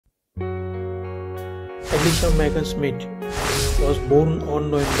Alica Schmidt was born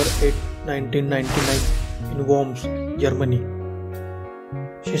on November 8, 1999 in Worms, Germany.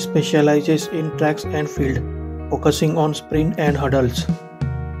 She specializes in tracks and field, focusing on sprint and hurdles.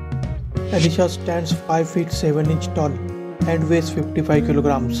 Alica stands 5 feet 7 inches tall and weighs 55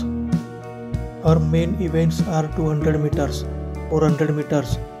 kilograms. Her main events are 200 meters, 400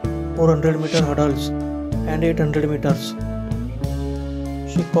 meters, 400 meter hurdles, and 800 meters.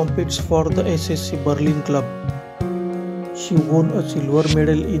 She competes for the SCC Berlin club. She won a silver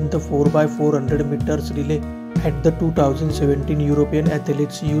medal in the 4x400 meters relay at the 2017 European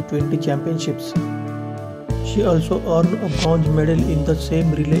Athletics U20 Championships. She also earned a bronze medal in the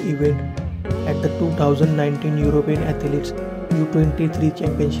same relay event at the 2019 European Athletics U23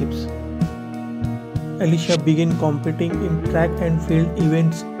 Championships. Alica began competing in track and field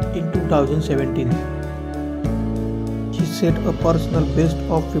events in 2017. She set a personal best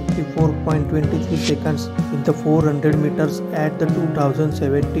of 54.23 seconds in the 400 meters at the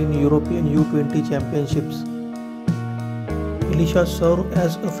 2017 European U20 Championships. Alica served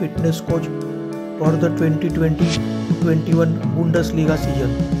as a fitness coach for the 2020-21 Bundesliga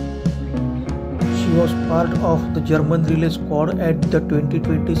season. She was part of the German relay squad at the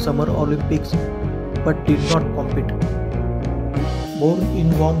 2020 Summer Olympics but did not compete. Born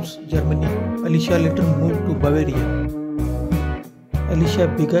in Worms, Germany, Alica later moved to Bavaria. Alica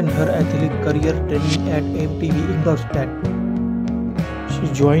began her athletic career training at MTV Ingolstadt.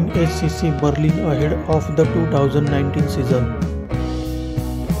 She joined SCC Berlin ahead of the 2019 season.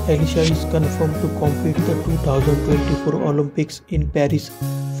 Alica is confirmed to compete the 2024 Olympics in Paris,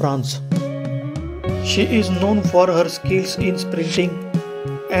 France. She is known for her skills in sprinting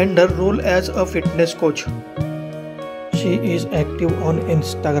and her role as a fitness coach. She is active on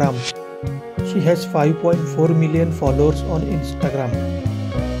Instagram. She has 5.4 million followers on Instagram.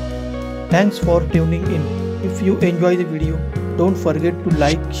 Thanks for tuning in. If you enjoy the video, don't forget to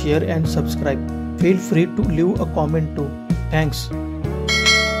like, share and subscribe. Feel free to leave a comment too. Thanks.